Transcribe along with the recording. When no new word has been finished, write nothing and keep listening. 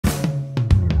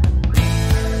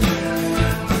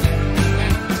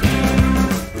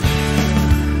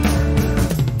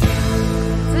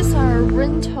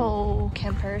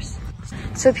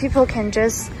So people can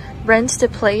just rent the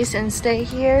place and stay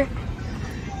here.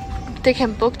 They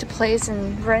can book the place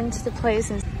and rent the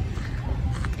place.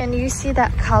 And you see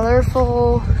that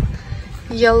colorful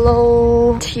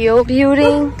yellow teal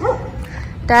building?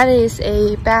 That is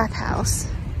a bathhouse.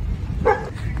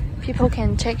 People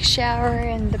can take a shower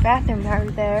in the bathroom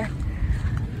right there.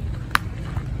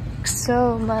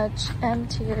 So much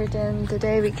emptier than the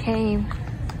day we came.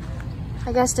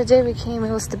 I guess the day we came,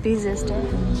 it was the busiest day.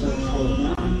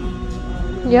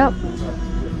 Yep.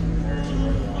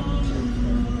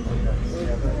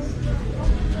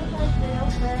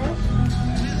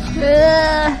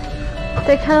 Ugh,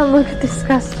 they kind of look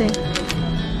disgusting.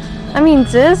 I mean,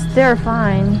 they're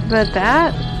fine, but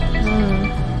that,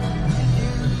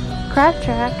 crab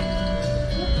track.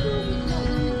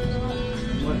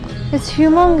 It's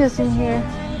humongous in here.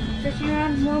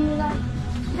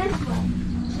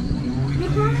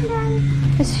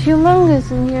 It's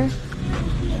humongous in here.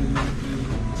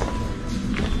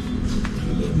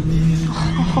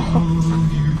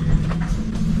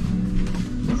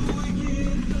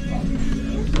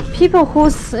 People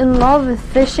who's in love with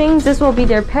fishing, this will be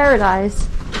their paradise.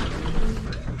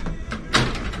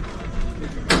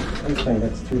 I'm saying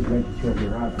that's too great to throw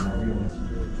your rod, not really.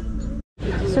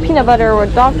 So peanut butter or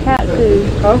dog cat food.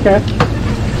 Okay.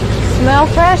 Smell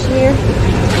fresh here.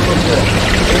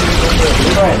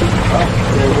 You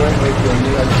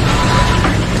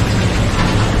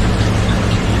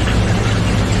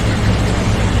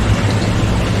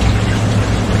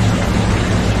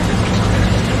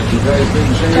guys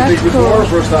been seeing anything before or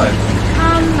first time?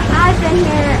 I've been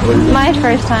here. My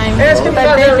first time. Ask him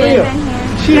about that reel.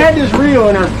 She had this reel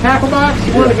in her tackle box.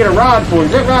 She wanted to get a rod for it.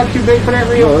 Is that rod too big for that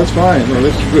reel? No, that's fine. No,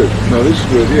 this is good. No, this is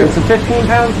good. Yeah. It's a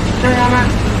 15-pound string on that?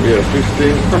 Yeah,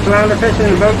 15. For flounder fishing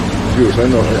in the boat? Juice, I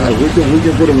know. We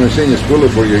can put them in Sena's cooler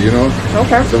for you, you know?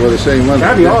 Okay. So we're the same month.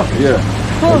 That'd be awesome. Yeah.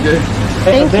 Cool. Okay.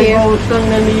 Thank a big you. roll string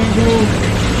then to use, you mean?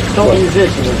 Don't use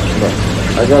this. No.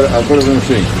 I'll put it in the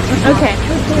machine. Okay.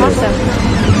 Awesome.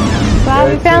 Glad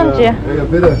we found you. Hey, a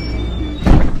bit of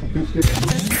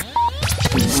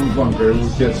bunker. We'll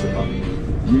catch it.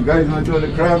 You guys want to do the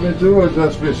crabbing too, or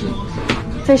just fishing?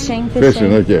 Fishing.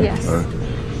 Fishing, okay. Yes. All right.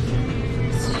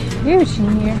 It's huge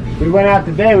in here. We went out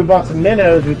today, we bought some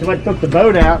minnows. We took the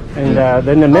boat out, and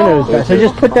then the minnows. So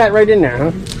just put that right in there,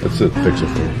 huh? That's it. Fix it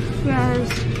for you. Yes.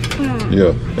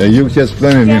 Yeah. And you catch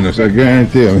plenty of minnows, I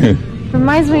guarantee. I mean.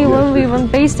 Reminds me when we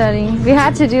went base studying. We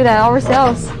had to do that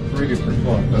ourselves. Really for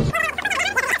fun. That's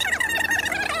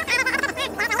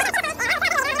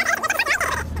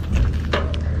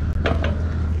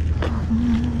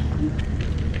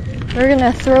We're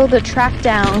gonna throw the track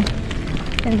down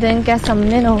and then get some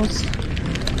minnows.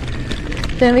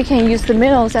 Then we can use the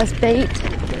minnows as bait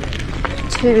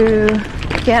to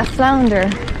get flounder.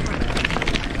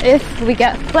 If we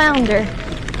get flounder,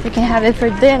 we can have it for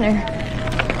dinner.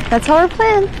 That's our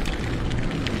plan.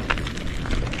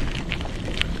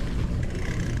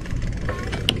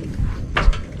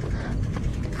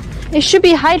 It should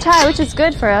be high tide, which is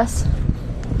good for us.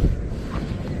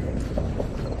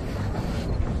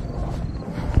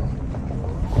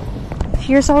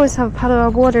 Here's always have a puddle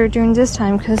of water during this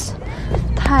time because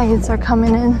tides are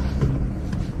coming in.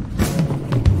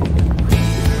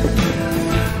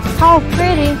 How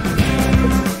pretty!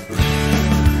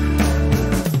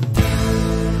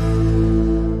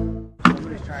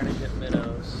 Everybody's trying to get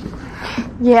minnows.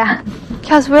 Yeah.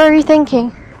 Kaz, what are you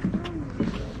thinking?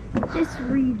 This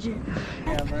region.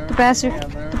 The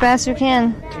best you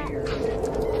can.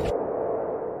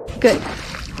 Good.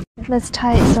 Let's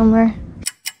tie it somewhere.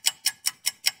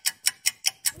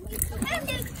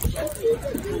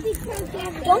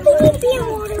 Don't they need to be in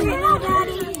water right now,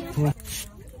 Daddy?